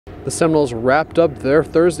The Seminoles wrapped up their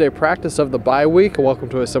Thursday practice of the bye week. Welcome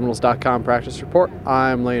to a Seminoles.com practice report.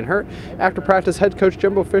 I'm Lane Hurt. After practice, head coach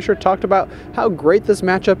Jimbo Fisher talked about how great this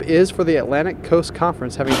matchup is for the Atlantic Coast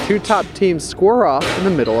Conference, having two top teams square off in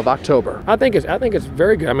the middle of October. I think it's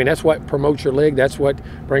very good. I mean, that's what promotes your league. That's what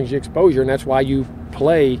brings you exposure, and that's why you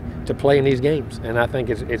play in these games. And I think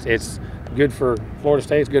it's good for Florida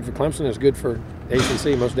State. It's good for Clemson. It's good for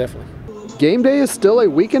ACC, most definitely. Game day is still a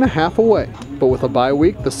week and a half away, but with a bye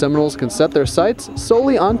week, the Seminoles can set their sights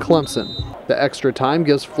solely on Clemson. The extra time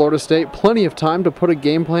gives Florida State plenty of time to put a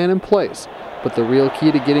game plan in place, but the real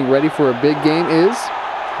key to getting ready for a big game is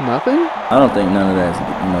nothing? I don't think none of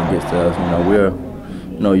that, gets to us.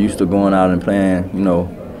 We're, used to going out and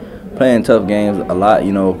playing tough games a lot,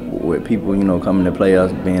 with people, coming to play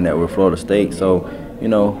us, being that we're Florida State. So,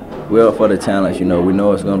 we're up for the challenge. We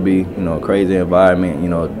know it's going to be, a crazy environment,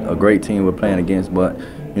 a great team we're playing against, but,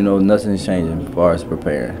 nothing's changing as far as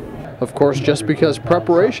preparing. Of course, just because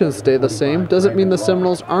preparations stay the same doesn't mean the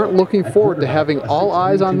Seminoles aren't looking forward to having all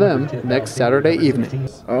eyes on them next Saturday evening.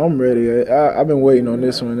 I'm ready. I've been waiting on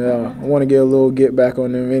this one. I want to get a little get back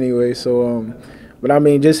on them anyway. So, but I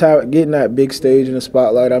mean, just getting that big stage in the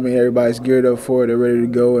spotlight. I mean, everybody's geared up for it. They're ready to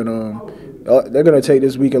go, and they're going to take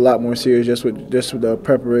this week a lot more serious just with the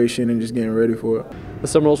preparation and just getting ready for it. The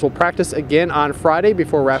Seminoles will practice again on Friday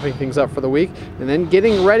before wrapping things up for the week and then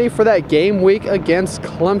getting ready for that game week against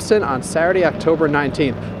Clemson on Saturday, October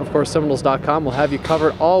 19th. Of course, Seminoles.com will have you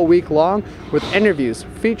covered all week long with interviews,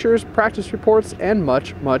 features, practice reports, and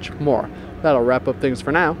much, much more. That'll wrap up things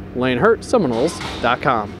for now. Lane Hurt,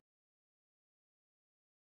 Seminoles.com.